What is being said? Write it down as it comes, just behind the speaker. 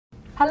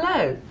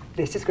Hello,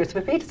 this is Christopher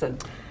Peterson.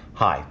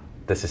 Hi,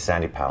 this is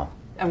Sandy Powell.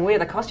 And we're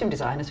the costume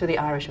designers for The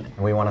Irishman.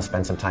 We want to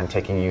spend some time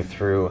taking you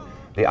through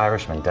The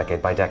Irishman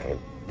decade by decade.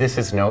 This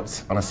is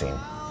Notes on a Scene.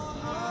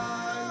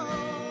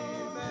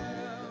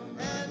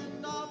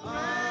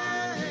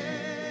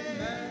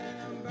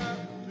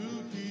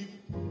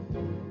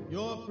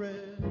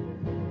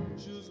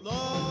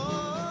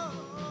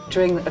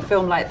 During a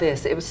film like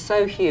this, it was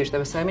so huge, there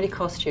were so many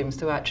costumes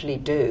to actually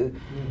do.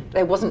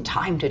 There wasn't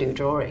time to do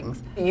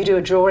drawings. You do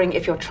a drawing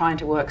if you're trying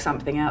to work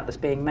something out that's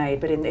being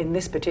made, but in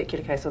this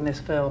particular case on this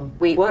film,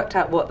 we worked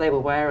out what they were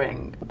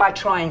wearing by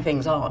trying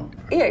things on.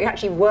 Yeah, you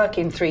actually work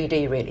in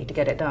 3D really to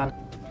get it done.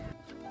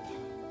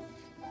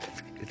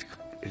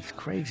 It's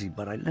crazy,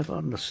 but I never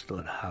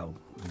understood how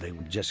they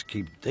would just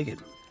keep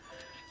digging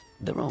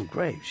their own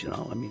graves, you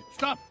know? I mean,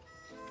 stop!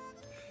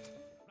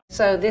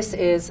 So this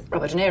is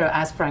Robert De Niro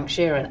as Frank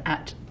Sheeran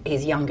at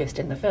his youngest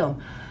in the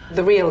film.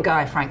 The real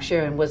guy, Frank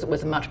Sheeran,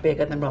 was much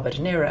bigger than Robert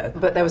De Niro,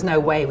 but there was no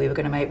way we were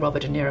going to make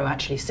Robert De Niro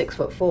actually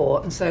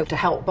 6'4". And so to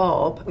help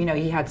Bob, you know,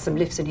 he had some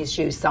lifts in his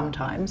shoes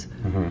sometimes.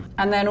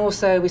 And then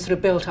also we sort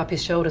of built up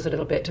his shoulders a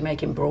little bit to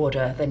make him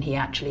broader than he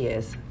actually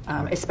is,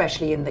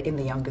 especially in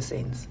the younger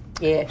scenes.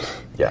 Yeah.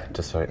 Yeah,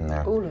 just right in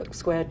there. Oh, look,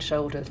 squared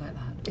shoulders like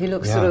that. He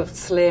looks sort of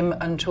slim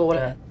and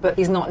taller, but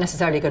he's not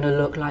necessarily going to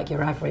look like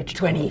your average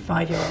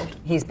 25-year-old.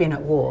 He's been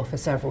at war for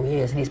several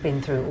years and he's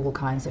been through all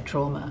kinds of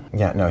trauma.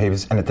 Yeah, no,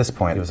 and at this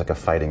point, he was like a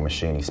fighting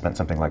machine. He spent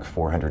something like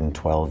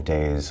 412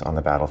 days on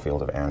the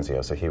battlefield of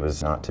Anzio, so he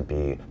was not to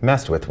be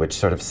messed with, which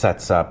sort of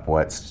sets up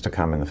what's to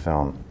come in the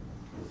film.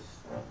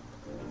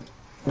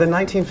 The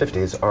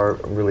 1950s are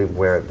really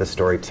where the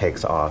story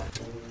takes off.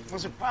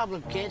 What's the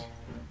problem, kid?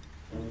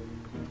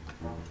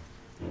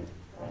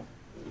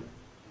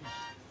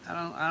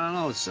 I don't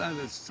know. It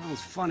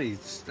sounds funny.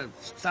 It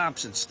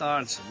stops, it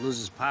starts, it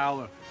loses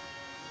power.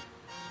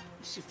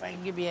 See if I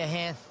can give you a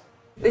hand.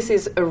 This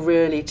is a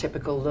really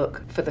typical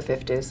look for the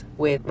 50s,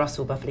 with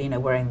Russell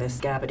Buffalino wearing this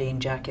gabardine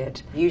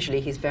jacket.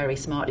 Usually he's very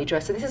smartly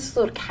dressed, so this is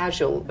sort of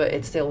casual, but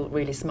it's still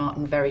really smart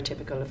and very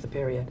typical of the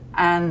period.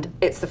 And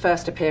it's the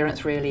first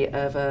appearance, really,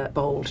 of a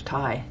bold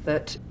tie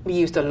that we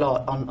used a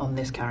lot on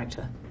this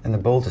character. And the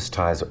boldest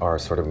ties are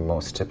sort of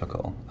most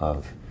typical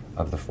of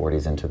the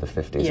 40s into the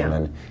 50s, Yeah. and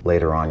then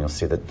later on you'll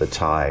see that the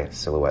tie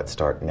silhouettes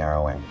start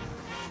narrowing.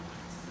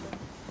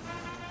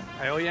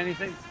 I owe you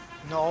anything?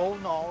 No,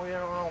 you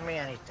don't owe me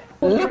anything.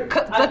 Look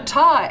at the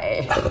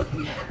tie!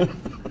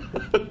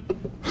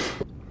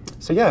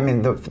 So yeah, I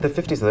mean, the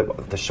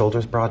 50s, the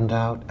shoulders broadened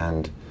out,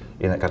 and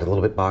you know, it got a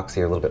little bit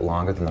boxier, a little bit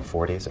longer than the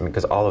 40s. I mean,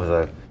 because all of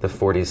the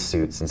 40s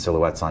suits and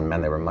silhouettes on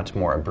men, they were much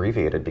more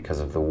abbreviated because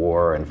of the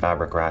war and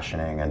fabric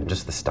rationing and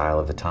just the style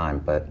of the time.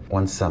 But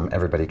once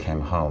everybody came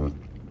home,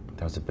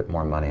 there was a bit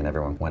more money and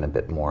everyone went a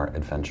bit more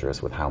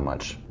adventurous with how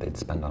much they'd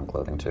spend on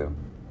clothing too.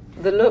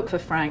 The look for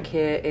Frank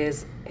here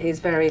is his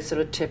very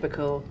sort of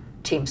typical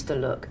Teamster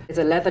look. It's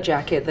a leather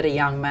jacket that a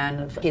young man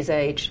of his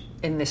age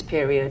in this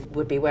period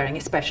would be wearing,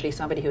 especially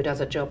somebody who does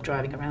a job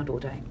driving around all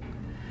day.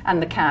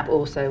 And the cap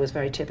also was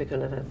very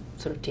typical of a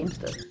sort of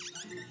Teamster.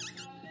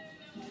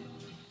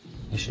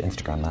 You should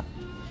Instagram that.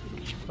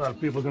 A lot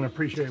of people are going to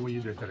appreciate what you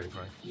did today,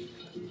 Frank.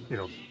 You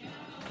know,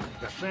 you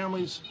got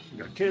families,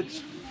 you got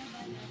kids.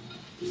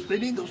 They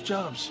need those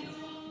jobs.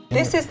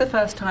 This is the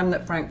first time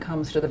that Frank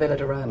comes to the Villa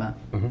de Roma.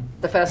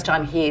 The first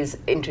time he's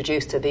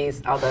introduced to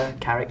these other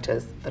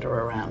characters that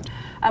are around.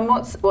 And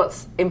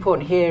what's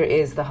important here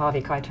is the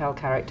Harvey Keitel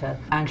character,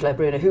 Angelo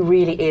Bruno, who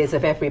really is,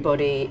 of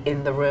everybody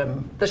in the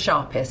room, the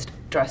sharpest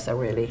dresser,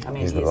 really. I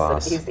mean, he's the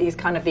boss. He's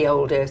kind of the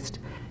oldest,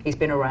 he's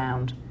been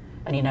around,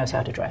 and he knows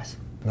how to dress.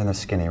 And then there's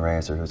Skinny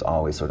Razor, who's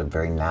always sort of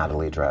very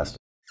nattily dressed.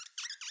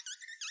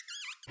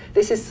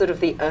 This is sort of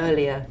the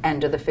earlier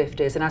end of the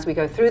 50s, and as we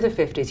go through the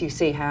 50s, you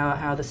see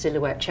how the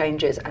silhouette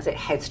changes as it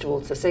heads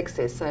towards the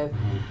 60s. So,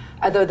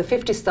 although the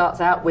 50s starts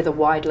out with a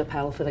wide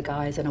lapel for the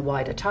guys and a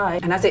wider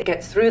tie, and as it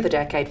gets through the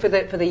decade, for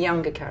the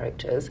younger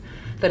characters,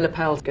 the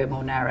lapels go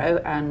more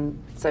narrow,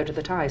 and so do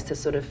the ties to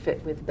sort of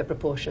fit with the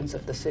proportions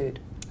of the suit.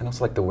 And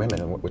also like the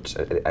women, which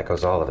it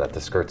echoes all of that.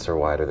 The skirts are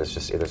wider,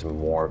 there's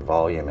more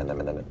volume in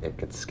them, and then it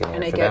gets skinnier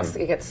And it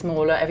gets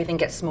smaller, everything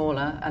gets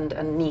smaller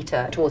and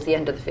neater towards the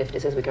end of the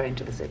 50s as we go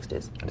into the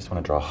 60s. I just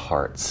want to draw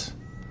hearts.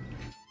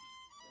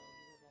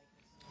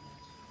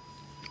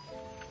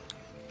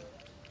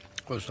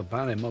 Questo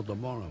pane è molto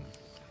buono.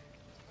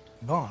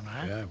 Buono,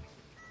 eh? Yeah.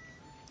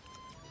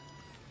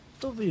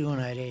 Tu vivi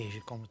una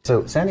rege come te.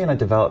 So Sandy and I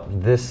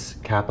developed this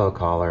capo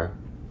collar,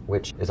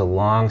 which is a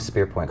long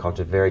spear point collar,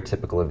 which is very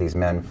typical of these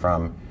men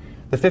from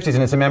the 50s,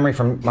 and it's a memory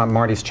from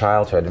Marty's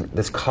childhood. And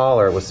this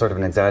collar was sort of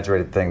an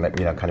exaggerated thing that,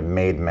 you know, kind of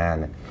made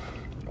men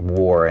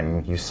wore,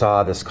 and you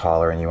saw this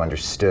collar and you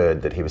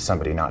understood that he was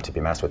somebody not to be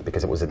messed with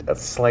because it was a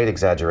slight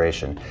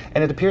exaggeration,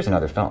 and it appears in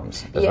other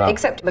films as well.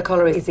 Except the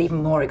collar is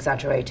even more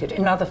exaggerated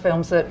in other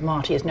films that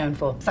Marty is known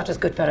for, such as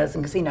Goodfellas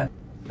and Casino.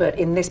 But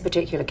in this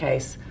particular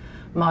case,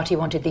 Marty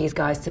wanted these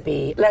guys to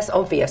be less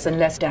obvious and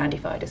less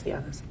dandified as the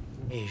others.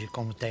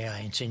 Come te ha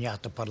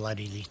insegnato a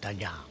parlare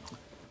l'italiano.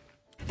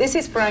 This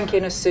is Frank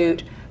in a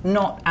suit,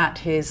 not at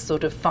his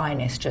sort of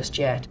finest just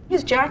yet.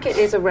 His jacket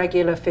is a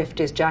regular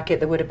 50s jacket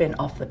that would have been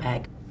off the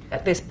peg.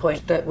 At this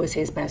point, that was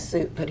his best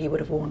suit that he would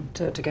have worn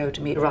to go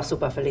to meet Russell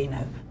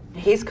Bufalino.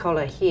 His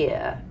collar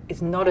here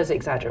is not as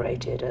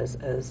exaggerated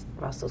as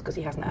Russell's, because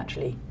he hasn't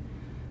actually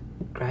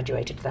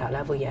graduated to that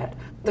level yet.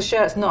 The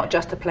shirt's not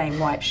just a plain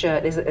white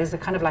shirt. It's a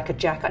kind of like a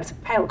jacquard. It's a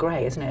pale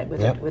grey, isn't it?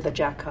 With a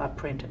jacquard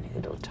print and a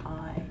little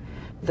tie.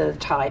 The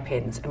tie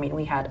pins. I mean,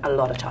 we had a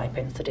lot of tie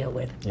pins to deal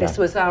with. Yeah. This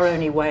was our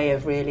only way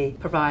of really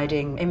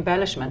providing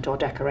embellishment or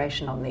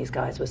decoration on these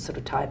guys, was sort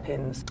of tie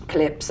pins,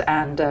 clips,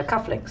 and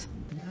cufflinks.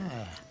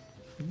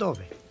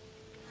 Dove?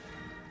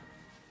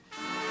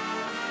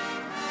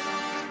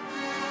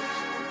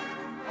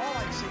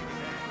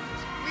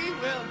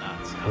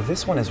 Well,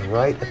 this one is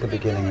right at the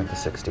beginning of the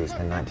 60s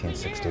in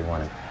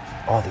 1961.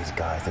 All these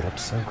guys, they looked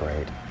so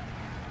great.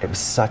 It was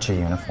such a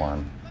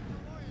uniform.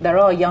 There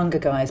are younger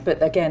guys,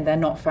 but again, they're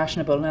not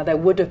fashionable. Now, there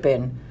would have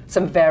been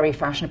some very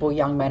fashionable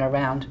young men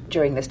around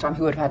during this time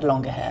who would have had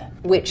longer hair,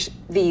 which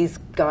these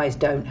guys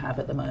don't have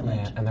at the moment.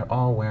 Yeah, and they're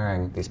all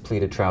wearing these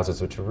pleated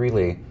trousers, which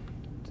really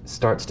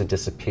starts to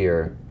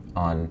disappear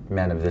on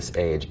men of this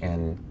age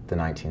in the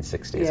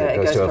 1960s. Yeah,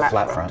 it goes to a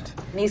flat front.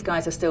 These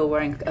guys are still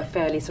wearing a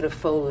fairly sort of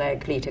full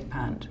leg pleated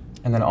pant.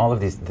 And then all of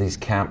these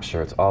camp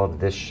shirts, all of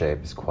this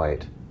shape is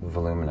quite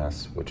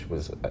voluminous, which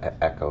was an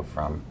echo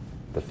from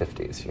the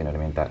 50s, you know what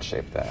I mean, that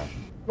shape there.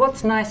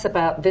 What's nice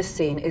about this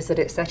scene is that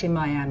it's set in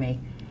Miami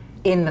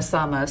in the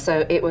summer,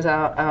 so it was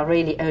our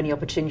really only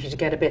opportunity to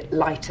get a bit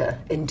lighter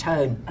in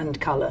tone and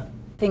colour.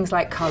 Things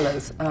like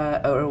colours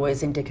are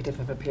always indicative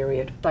of a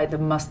period. Like the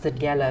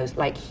mustard yellows,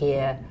 like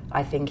here,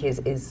 I think is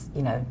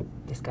you know,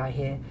 this guy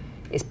here,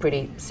 is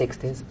pretty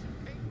 60s.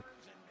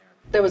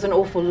 There was an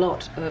awful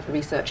lot of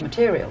research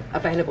material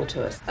available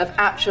to us, of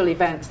actual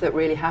events that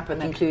really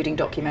happened, including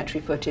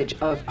documentary footage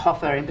of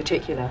Hoffa in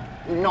particular.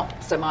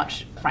 Not so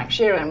much Frank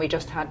Sheeran, we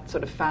just had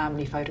sort of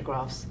family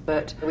photographs,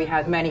 but we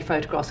had many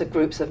photographs of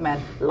groups of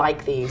men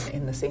like these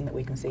in the scene that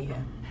we can see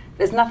here.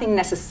 There's nothing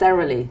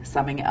necessarily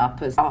summing it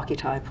up as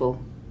archetypal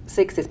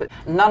 60s, but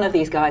none of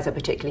these guys are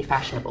particularly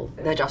fashionable.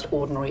 They're just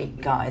ordinary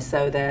guys,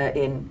 so they're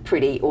in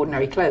pretty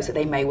ordinary clothes that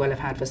they may well have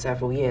had for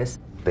several years.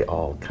 They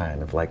all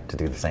kind of like to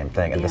do the same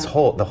thing. And the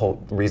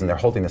whole reason they're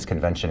holding this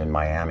convention in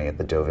Miami at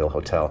the Deauville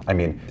Hotel, I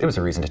mean, it was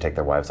a reason to take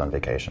their wives on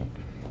vacation.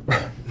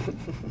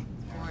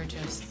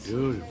 Gorgeous.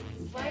 Beautiful.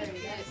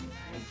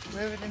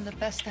 We're in the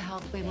best of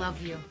health. We love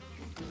you.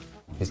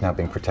 He's now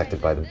being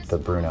protected by the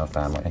Bruno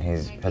family, and he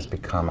has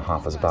become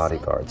Hoffa's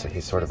bodyguard, so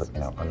he's sort of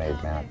a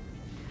made man.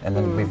 And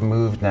then we've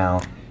moved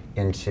now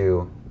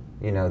into,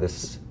 you know,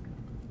 this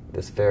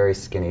very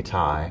skinny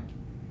tie.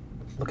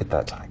 Look at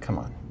that tie, come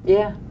on.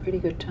 Yeah, pretty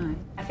good tie.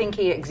 I think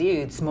he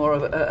exudes more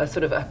of a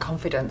sort of a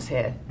confidence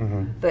here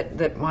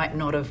that might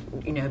not have,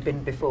 you know,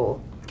 been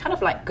before. Kind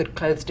of like good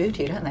clothes do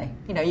to you, don't they?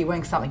 You know, you're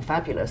wearing something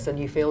fabulous and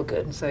you feel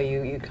good, and so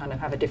you kind of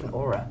have a different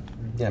aura.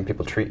 Yeah, and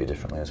people treat you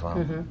differently as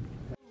well.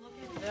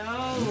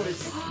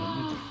 Those.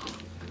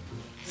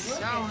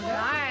 So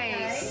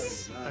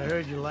nice. I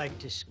heard you like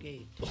to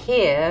skate.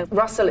 Here,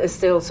 Russell is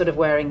still sort of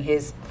wearing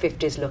his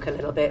 50s look a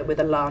little bit with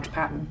a large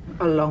pattern,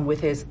 along with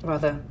his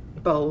rather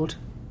bold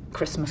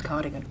Christmas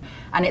cardigan.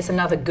 And it's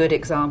another good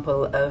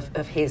example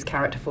of his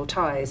characterful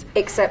ties,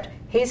 except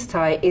his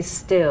tie is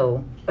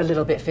still a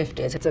little bit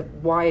 50s. It's a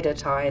wider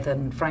tie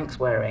than Frank's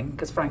wearing,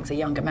 because Frank's a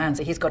younger man,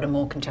 so he's got a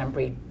more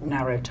contemporary,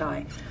 narrow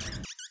tie.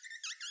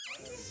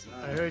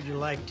 I heard you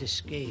like to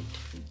skate.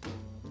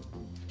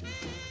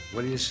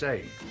 What do you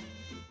say?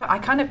 I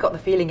kind of got the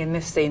feeling in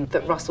this scene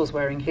that Russell's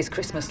wearing his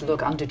Christmas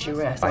look under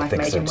duress. I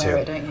think made so him too. wear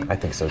it, don't you? I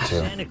think so too.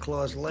 Santa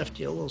Claus left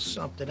you a little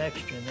something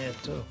extra in there,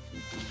 too.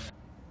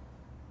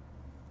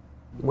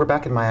 We're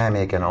back in Miami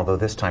again, although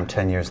this time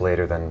 10 years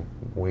later than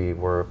we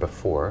were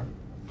before.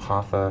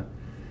 Hoffa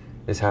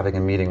is having a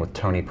meeting with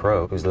Tony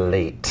Pro, who's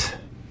late,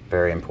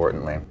 very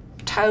importantly.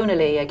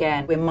 Tonally,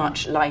 again, we're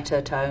much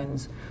lighter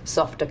tones,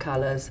 softer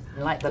colours,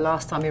 like the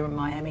last time we were in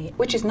Miami,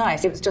 which is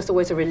nice. It was just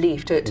always a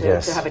relief to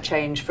have a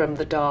change from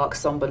the dark,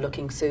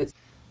 sombre-looking suits.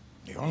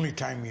 The only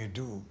time you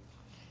do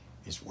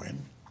is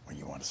when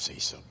you want to say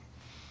something.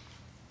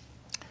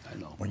 I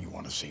know. When you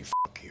want to say "f***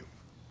 you."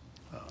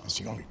 That's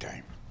the only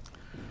time.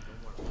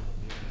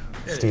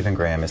 Stephen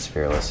Graham is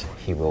fearless.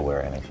 He will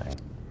wear anything.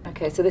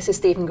 Okay, so this is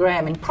Stephen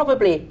Graham in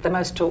probably the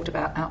most talked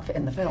about outfit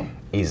in the film.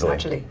 Easily.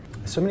 Actually.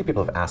 So many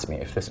people have asked me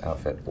if this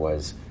outfit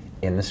was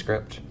in the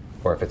script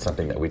or if it's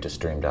something that we just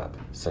dreamed up.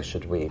 So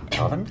should we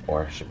tell them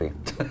or should we?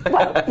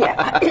 Well,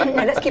 yeah,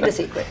 no, let's keep it a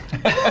secret.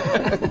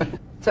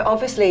 So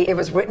obviously it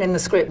was written in the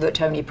script that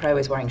Tony Pro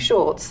is wearing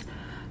shorts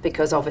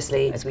because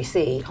obviously, as we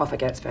see, Hoffa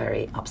gets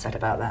very upset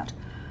about that.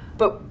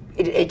 But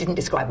it didn't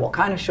describe what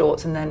kind of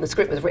shorts, and then the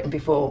script was written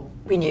before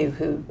we knew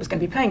who was going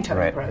to be playing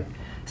Tony Pro.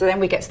 So then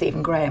we get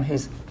Stephen Graham,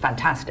 who's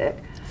fantastic.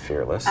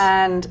 Fearless.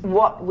 And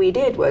what we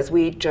did was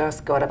we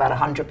just got about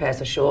 100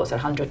 pairs of shorts,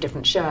 100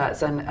 different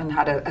shirts, and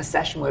had a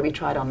session where we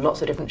tried on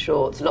lots of different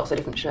shorts, lots of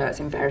different shirts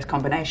in various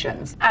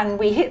combinations. And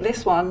we hit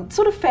this one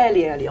sort of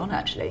fairly early on,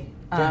 actually.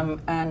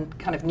 and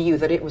kind of knew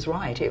that it was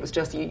right. It was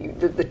just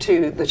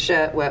the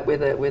shirt worked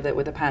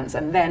with the pants,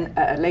 and then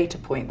at a later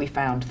point we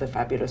found the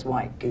fabulous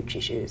white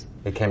Gucci shoes.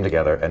 It came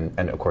together,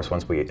 and of course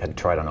once we had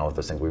tried on all of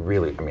those things,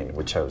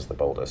 we chose the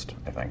boldest,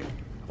 I think,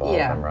 of all of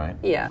them, right?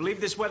 Yeah.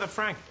 Believe this weather,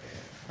 Frank?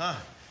 Huh?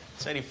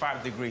 It's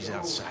 85 degrees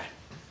outside.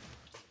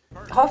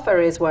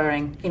 Hoffa is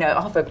wearing,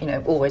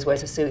 Hoffa, always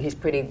wears a suit. He's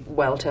pretty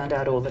well turned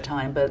out all the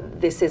time,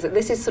 but this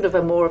is sort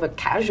of more of a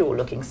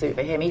casual-looking suit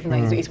for him, even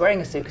though he's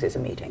wearing a suit because it's a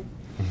meeting.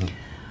 Mm-hmm.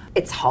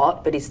 It's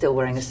hot, but he's still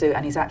wearing a suit,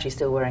 and he's actually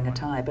still wearing a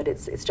tie. But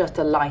it's just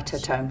a lighter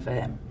tone for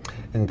him.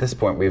 At this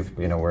point, we're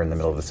in the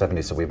middle of the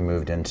 70s, so we've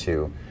moved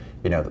into,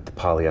 the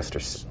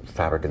polyester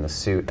fabric in the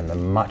suit and the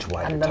much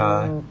wider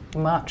tie, and the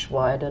much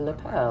wider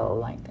lapel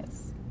like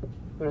this.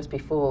 Whereas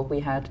before we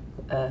had,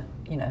 a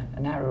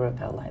narrow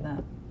lapel like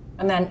that.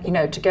 And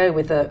then, to go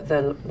with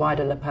the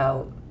wider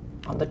lapel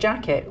on the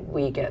jacket,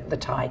 the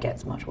tie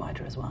gets much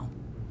wider as well.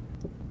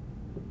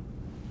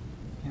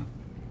 Yeah.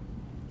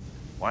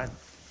 Why?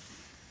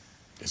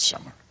 It's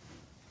summer.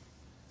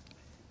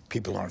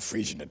 People aren't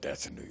freezing to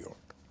death in New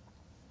York.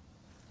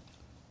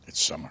 It's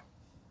summer.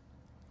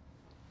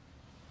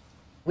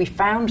 We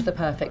found the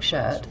perfect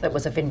shirt that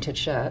was a vintage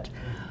shirt,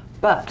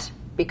 but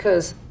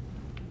because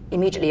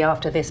immediately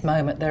after this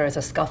moment there is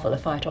a scuffle, a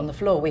fight on the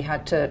floor, we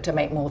had to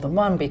make more than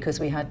one because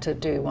we had to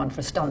do one for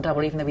a stunt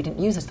double, even though we didn't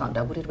use a stunt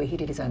double, did we? He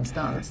did his own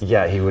stunts.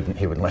 Yeah, he wouldn't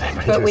let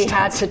anybody but do we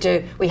stunts.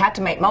 we had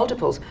to make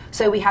multiples,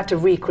 so we had to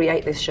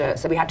recreate this shirt.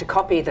 So we had to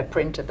copy the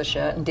print of the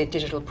shirt and did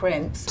digital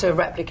prints to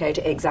replicate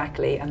it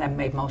exactly, and then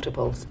made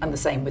multiples, and the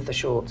same with the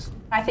shorts.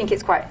 I think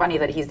it's quite funny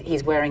that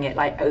he's wearing it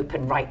like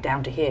open right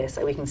down to here,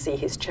 so we can see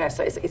his chest.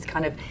 So it's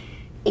kind of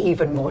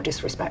even more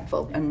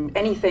disrespectful. And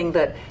anything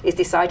that is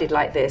decided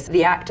like this,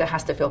 the actor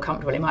has to feel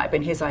comfortable. It might have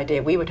been his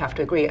idea, we would have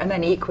to agree, and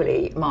then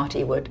equally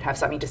Marty would have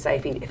something to say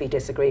if he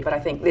disagreed. But I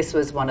think this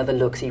was one of the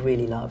looks he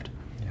really loved.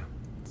 Yeah,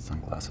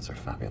 sunglasses are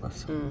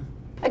fabulous.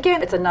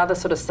 Again, it's another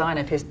sort of sign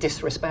of his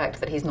disrespect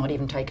that he's not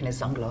even taken his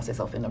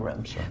sunglasses off in the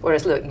room. Sure.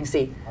 Whereas look, you can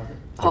see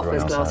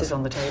Hoffa's glasses has.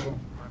 on the table.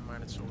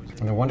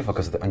 And they're wonderful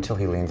because until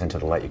he leans into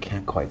the light, you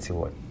can't quite see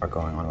what are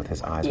going on with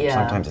his eyes, which Yeah.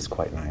 sometimes is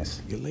quite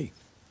nice. You're late.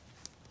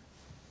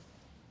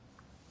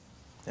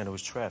 And it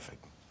was traffic.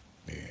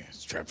 Yeah,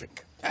 it's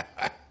traffic.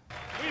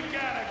 We've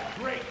got a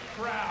great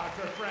crowd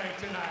for Frank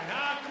tonight,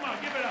 huh? Come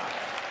on, give it up.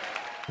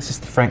 This is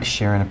the Frank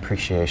Sheeran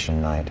Appreciation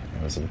Night.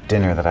 It was a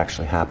dinner that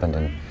actually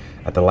happened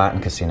at the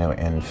Latin Casino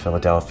in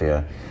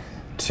Philadelphia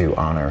to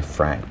honor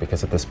Frank,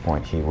 because at this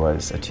point he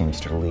was a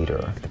Teamster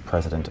leader, the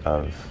president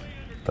of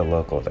the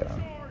local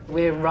there.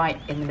 We're right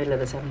in the middle of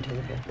the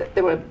 70s here.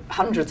 There were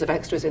hundreds of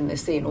extras in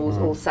this scene,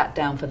 all sat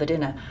down for the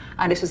dinner,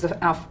 and this was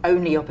our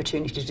only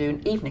opportunity to do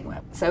an evening wear.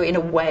 So in a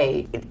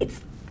way,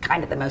 it's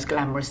kind of the most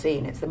glamorous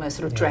scene. It's the most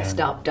sort of dressed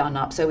up, done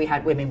up. So we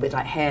had women with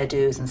like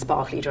hairdos and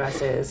sparkly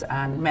dresses,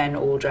 and men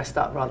all dressed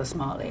up rather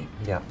smartly.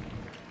 Yeah.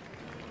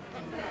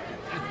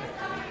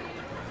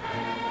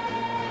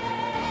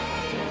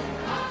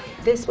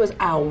 This was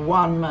our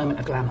one moment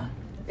of glamour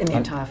in the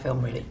entire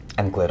film, really.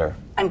 And glitter.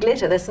 And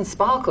glitter, there's some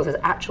sparkles, there's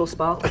actual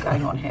sparkle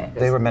going on here.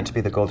 They were meant to be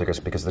the Gold Diggers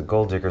because the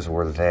Gold Diggers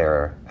were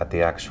there at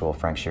the actual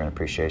Frank Sheeran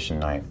Appreciation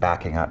Night,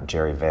 backing up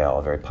Jerry Vale,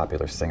 a very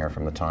popular singer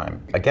from the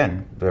time.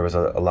 Again, there was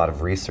a lot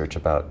of research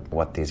about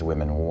what these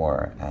women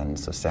wore, and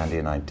so Sandy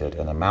and I did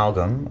an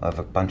amalgam of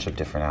a bunch of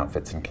different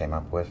outfits and came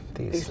up with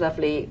These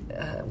lovely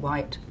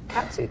white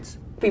catsuits.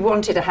 We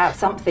wanted to have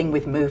something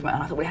with movement,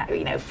 and I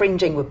thought,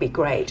 fringing would be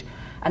great.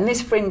 And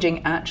this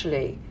fringing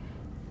actually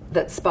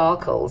that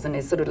sparkles and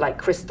is sort of like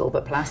crystal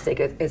but plastic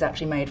is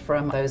actually made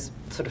from those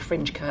sort of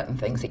fringe curtain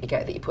things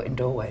that you put in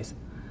doorways,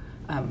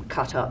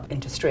 cut up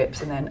into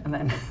strips and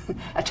then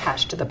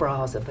attached to the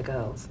bras of the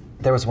girls.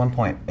 There was one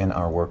point in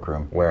our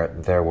workroom where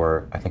there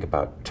were, I think,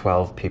 about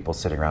 12 people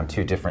sitting around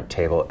two different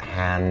tables,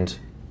 hand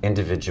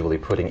individually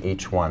putting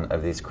each one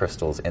of these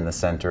crystals in the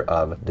center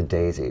of the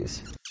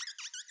daisies.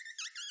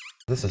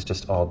 This is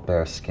just all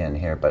bare skin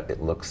here, but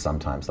it looks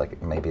sometimes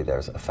like maybe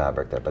there's a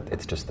fabric there, but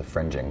it's just the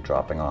fringing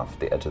dropping off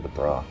the edge of the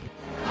bra.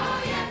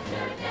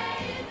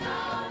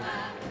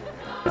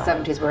 The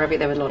 70s were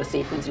there was a lot of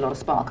sequins, a lot of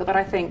sparkle, but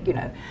I think,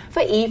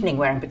 for evening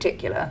wear in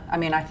particular,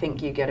 I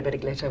think you get a bit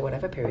of glitter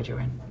whatever period you're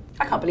in.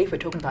 I can't believe we're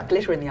talking about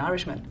glitter in The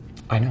Irishman.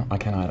 I know, I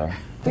can't either.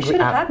 We should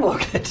have had more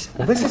glitter.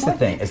 Well, this is the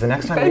thing, is the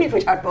next time Only if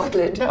we'd had more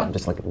glitter. No,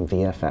 just like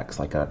VFX,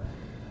 like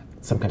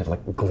some kind of like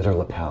glitter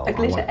lapel. A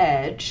glitter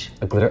edge.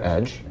 A glitter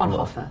edge. On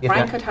Hoffa.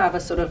 Frank could have a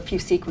sort of few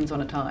sequins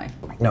on a tie.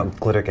 No,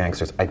 glitter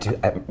gangsters.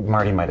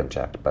 Marty might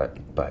object, but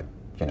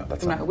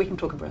that's No, not. we can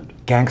talk around.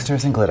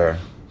 Gangsters and glitter.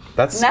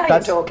 That's Now you're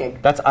talking.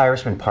 That's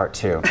Irishman Part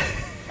 2,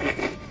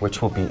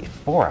 which will be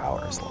 4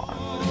 hours long.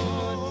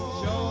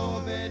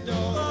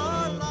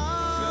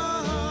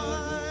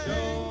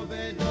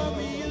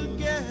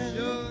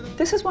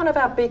 This is one of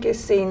our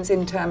biggest scenes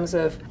in terms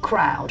of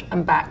crowd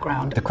and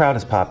background. The crowd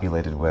is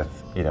populated with,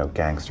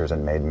 gangsters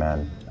and made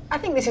men. I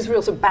think this is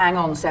real sort of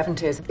bang-on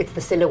 70s. It's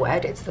the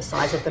silhouette, it's the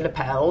size of the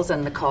lapels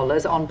and the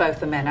collars on both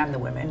the men and the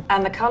women.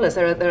 And the colours,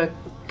 there are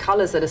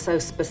colours that are so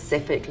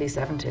specifically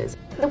 70s.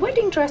 The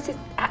wedding dress is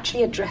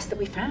actually a dress that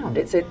we found.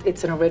 It's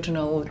an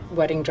original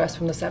wedding dress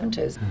from the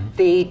 70s.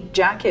 The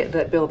jacket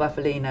that Bill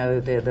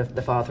Bufalino,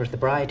 the father of the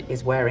bride,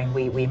 is wearing,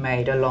 we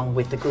made along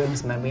with the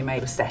groomsmen. We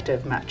made a set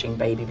of matching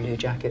baby blue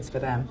jackets for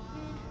them.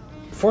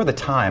 For the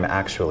time,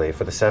 actually,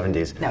 for the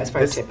 70s. No, it's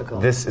very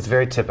typical. It's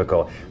very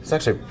typical. It's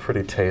actually a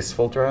pretty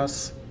tasteful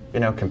dress, you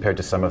know, compared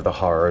to some of the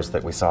horrors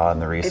that we saw in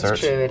the research.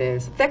 It's true, it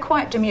is. They're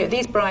quite demure.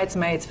 These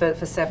bridesmaids for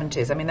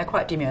 70s, I mean, they're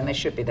quite demure, and they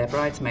should be. They're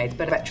bridesmaids.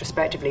 But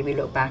retrospectively, we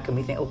look back and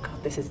we think, oh,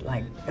 God, this is,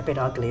 like, a bit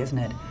ugly, isn't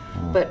it?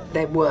 But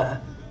there were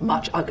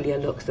much uglier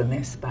looks than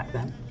this back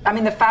then. I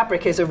mean, the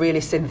fabric is a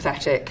really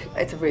synthetic,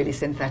 it's a really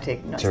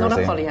synthetic, no, it's not a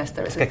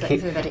polyester, it's a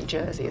synthetic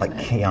jersey, isn't it?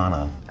 Like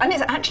Kiana. And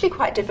it's actually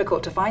quite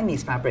difficult to find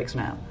these fabrics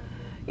now.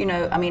 You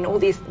know, I mean, all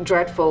these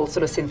dreadful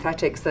sort of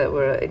synthetics that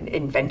were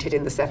invented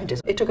in the 70s,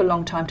 it took a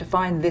long time to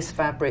find this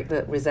fabric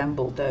that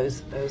resembled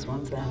those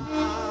ones then.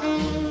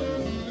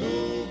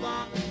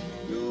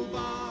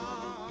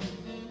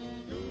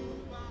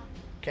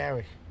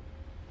 Gary,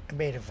 I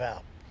made a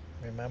vow,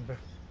 remember?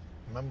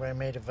 Remember I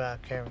made a vow,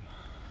 Carrie?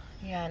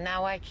 Yeah,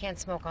 now I can't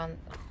smoke on...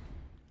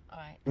 All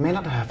right. You may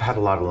not have had a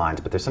lot of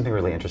lines, but there's something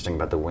really interesting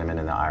about the women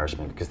in The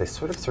Irishman, because they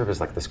sort of serve as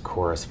like this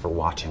chorus for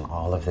watching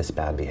all of this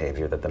bad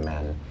behavior that the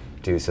men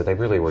do. So they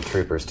really were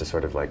troopers to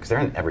sort of like, because they're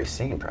in every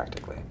scene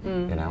practically,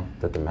 you know,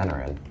 that the men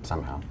are in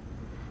somehow.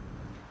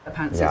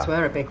 Pantsuits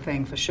were a big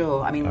thing for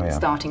sure. I mean,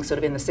 starting sort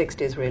of in the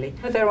 60s, really.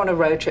 They're on a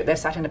road trip, they're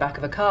sat in the back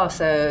of a car,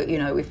 so, you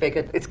know, we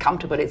figured it's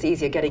comfortable, it's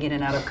easier getting in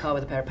and out of a car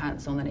with a pair of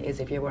pants on than it is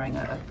if you're wearing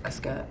a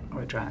skirt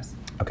or a dress.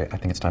 Okay, I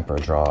think it's time for a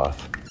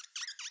draw-off.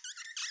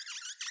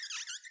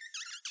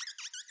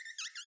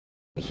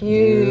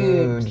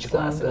 Huge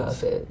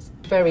sunglasses.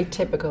 Very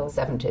typical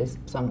 70s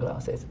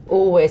sunglasses.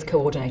 Always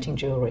coordinating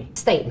jewellery.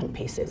 Statement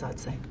pieces, I'd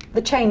say.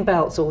 The chain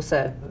belts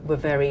also were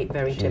very,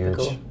 very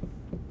typical.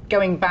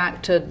 Going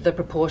back to the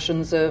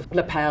proportions of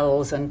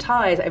lapels and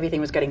ties,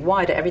 everything was getting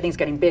wider, everything's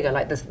getting bigger,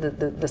 like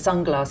the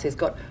sunglasses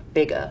got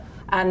bigger.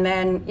 And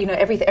then, you know,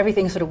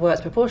 everything sort of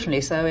works proportionally.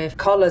 So if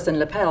collars and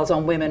lapels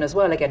on women as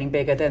well are getting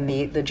bigger, then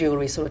the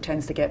jewellery sort of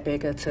tends to get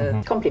bigger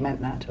to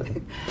complement that.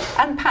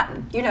 And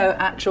pattern, you know,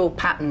 actual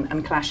pattern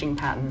and clashing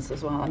patterns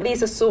as well. And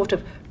these are sort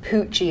of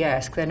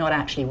Pucci-esque. They're not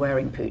actually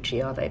wearing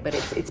Pucci, are they? But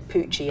it's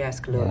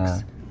Pucci-esque looks.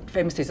 Yeah.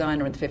 Famous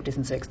designer in the 50s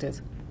and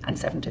 60s. And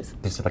 70s.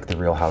 These are like the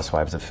Real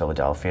Housewives of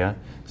Philadelphia.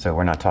 So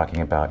we're not talking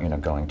about, you know,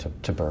 going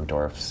to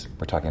Bergdorf's.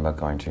 We're talking about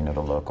going to, you know,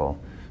 the local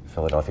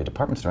Philadelphia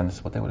department store, and this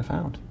is what they would have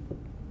found.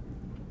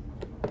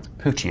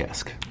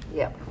 Pucci-esque.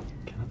 Yep.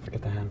 Cannot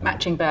forget the handbag.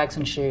 Matching bags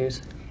and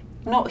shoes.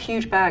 Not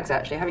huge bags,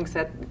 actually. Having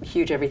said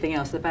huge everything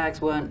else, the bags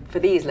weren't, for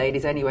these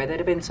ladies anyway, they'd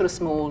have been sort of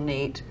small,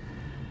 neat,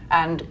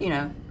 and, you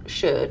know,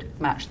 should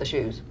match the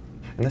shoes.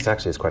 And this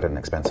actually is quite an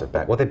expensive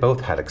bag. Well, they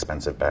both had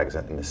expensive bags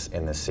in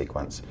this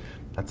sequence.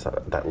 That's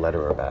that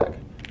Lederer bag.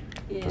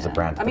 Yeah. It was a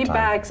brand at the time.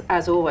 Bags,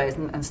 as always,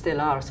 and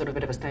still are, sort of a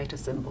bit of a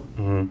status symbol.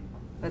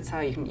 That's how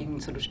you can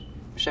sort of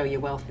show your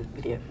wealth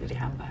with your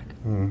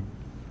handbag.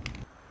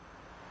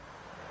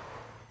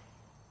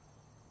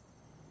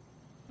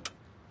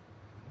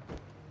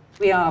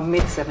 We are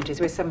mid-70s.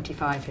 We're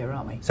 75 here,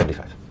 aren't we?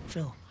 75.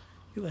 Phil,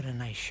 you had a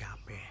nice shop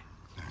here.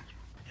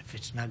 If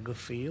it's not good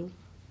for you,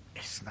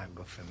 it's not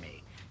good for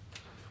me.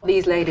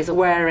 These ladies are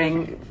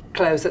wearing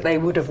clothes that they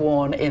would have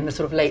worn in the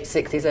sort of late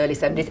 60s, early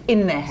 70s,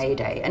 in their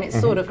heyday. And it's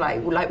sort of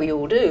like we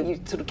all do.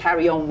 You sort of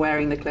carry on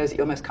wearing the clothes that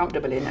you're most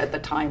comfortable in at the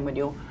time when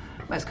you're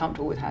most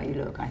comfortable with how you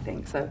look, I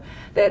think. So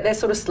they're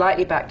sort of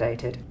slightly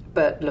backdated,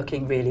 but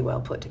looking really well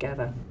put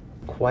together.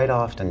 Quite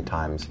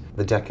oftentimes,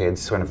 the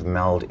decades sort of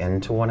meld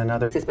into one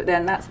another. But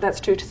then that's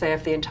true to say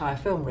of the entire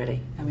film,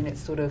 really. I mean, it's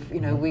sort of, you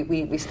know,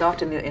 we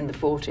start in the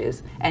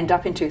 40s, end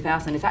up in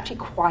 2000. It's actually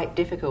quite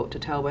difficult to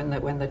tell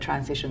when the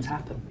transitions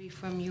happen.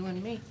 From you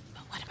and me.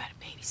 But what about a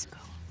baby spoon?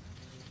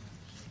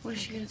 What is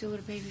she going to do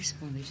with a baby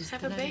spoon? They just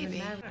have a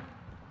baby.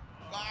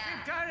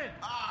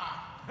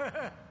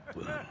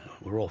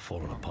 We're all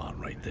falling apart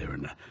right there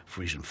in the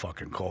freezing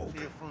fucking cold.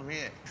 From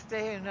here.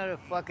 Stay here another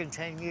fucking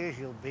 10 years,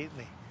 you'll beat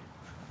me.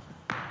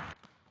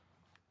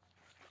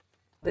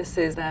 This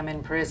is them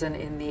in prison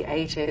in the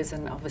 80s,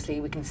 and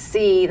obviously we can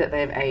see that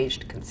they've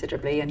aged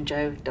considerably, and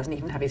Joe doesn't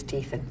even have his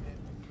teeth in.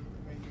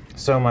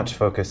 So much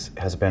focus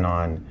has been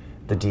on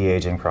the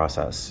de-aging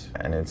process,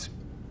 and it's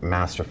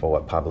masterful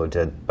what Pablo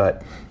did.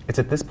 But it's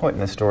at this point in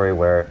the story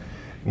where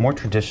more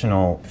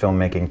traditional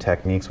filmmaking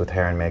techniques with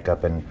hair and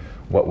makeup and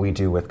what we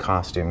do with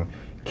costume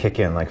kick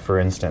in. Like, for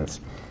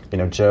instance, you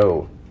know,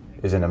 Joe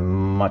is in a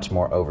much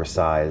more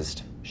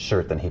oversized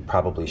shirt than he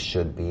probably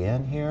should be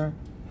in here,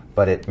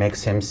 but it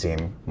makes him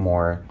seem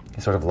more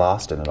sort of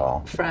lost in it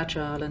all.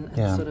 Fragile and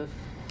sort of...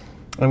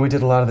 And we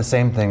did a lot of the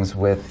same things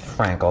with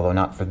Frank, although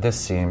not for this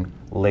scene,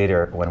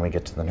 later when we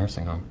get to the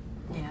nursing home.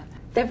 Yeah.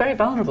 They're very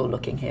vulnerable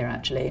looking here,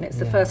 actually, and it's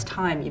the first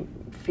time you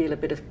feel a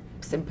bit of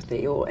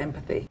sympathy or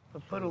empathy.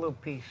 But put a little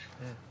piece,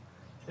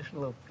 just a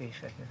little piece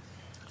right here.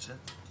 That's it.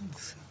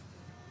 That's it.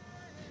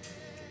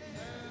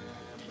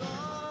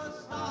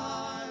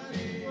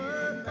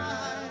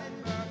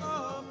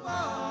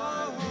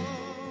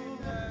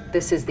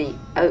 This is the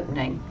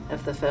opening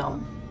of the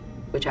film.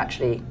 which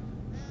actually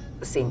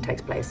the scene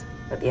takes place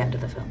at the end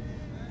of the film.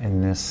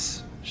 In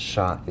this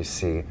shot, you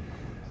see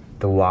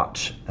the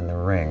watch and the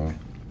ring.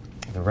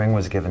 The ring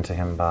was given to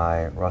him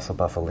by Russell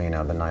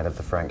Buffalino the night of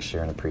the Frank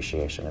Sheeran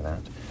appreciation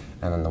event,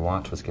 and then the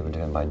watch was given to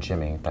him by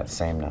Jimmy that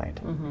same night.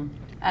 Mm-hmm.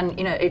 And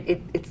you know,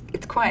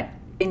 it's quite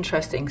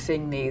interesting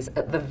seeing these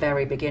at the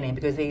very beginning,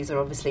 because these are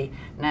obviously,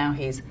 now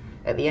he's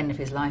at the end of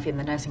his life in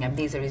the nursing home,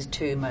 these are his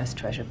two most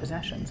treasured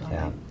possessions, aren't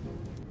they?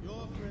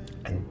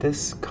 And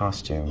this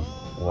costume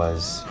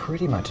was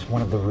pretty much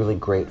one of the really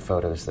great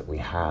photos that we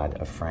had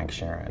of Frank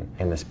Sheeran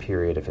in this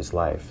period of his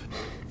life.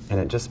 And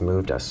it just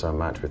moved us so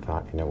much. We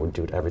thought, you know, we'd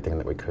do everything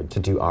that we could to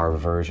do our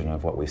version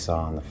of what we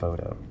saw in the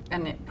photo.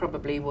 And it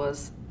probably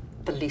was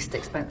the least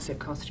expensive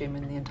costume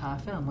in the entire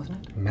film,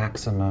 wasn't it?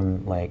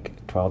 Maximum, like,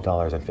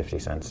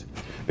 $12.50.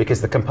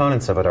 Because the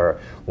components of it are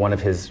one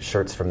of his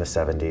shirts from the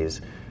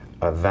 70s,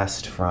 a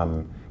vest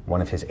from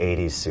one of his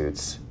 80s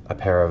suits, a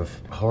pair of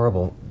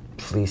horrible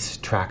fleece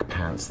track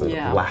pants, the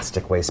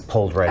elastic waist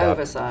pulled right up.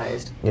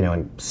 Oversized. You know,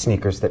 and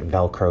sneakers that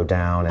Velcro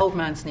down. Old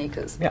man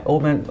sneakers. Yeah,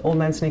 old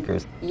man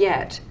sneakers.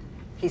 Yet,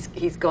 he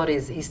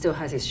still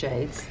has his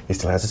shades. He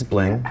still has his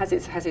bling. Has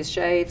his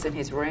shades and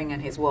his ring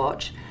and his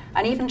watch.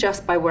 And even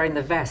just by wearing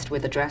the vest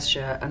with the dress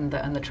shirt and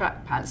the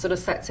track pants sort of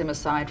sets him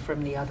aside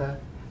from the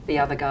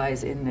other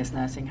guys in this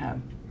nursing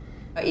home.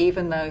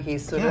 Even though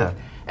he's sort of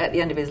at the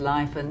end of his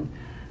life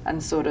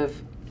and sort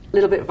of a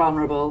little bit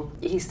vulnerable,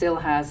 he still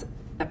has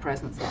a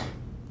presence there.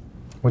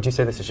 Would you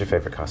say this is your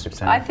favorite costume,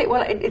 Sam? I think,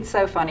 well, it's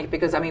so funny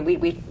because, I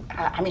mean,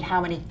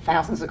 how many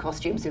thousands of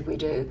costumes did we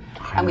do?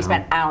 And we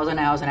spent hours and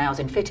hours and hours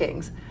in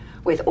fittings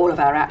with all of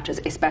our actors,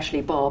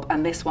 especially Bob,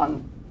 and this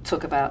one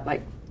took about,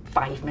 like,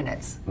 5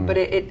 minutes. But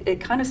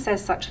it kind of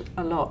says such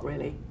a lot,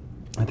 really.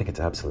 I think it's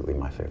absolutely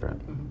my favorite.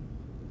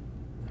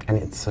 And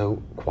it's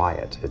so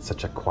quiet. It's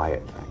such a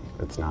quiet thing.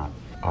 It's not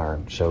our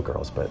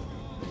showgirls, but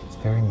it's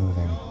very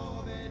moving.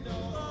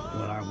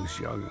 When I was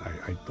young,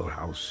 I thought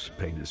house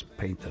painters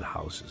painted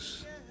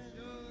houses.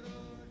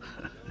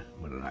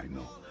 What did I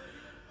know?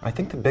 I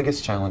think the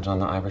biggest challenge on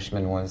The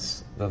Irishman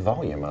was the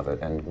volume of it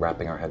and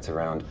wrapping our heads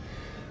around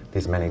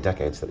these many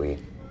decades that we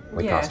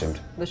costumed.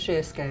 The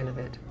sheer scale of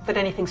it. That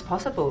anything's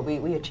possible.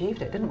 We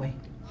achieved it, didn't we?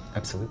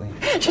 Absolutely.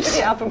 Just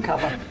the album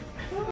cover.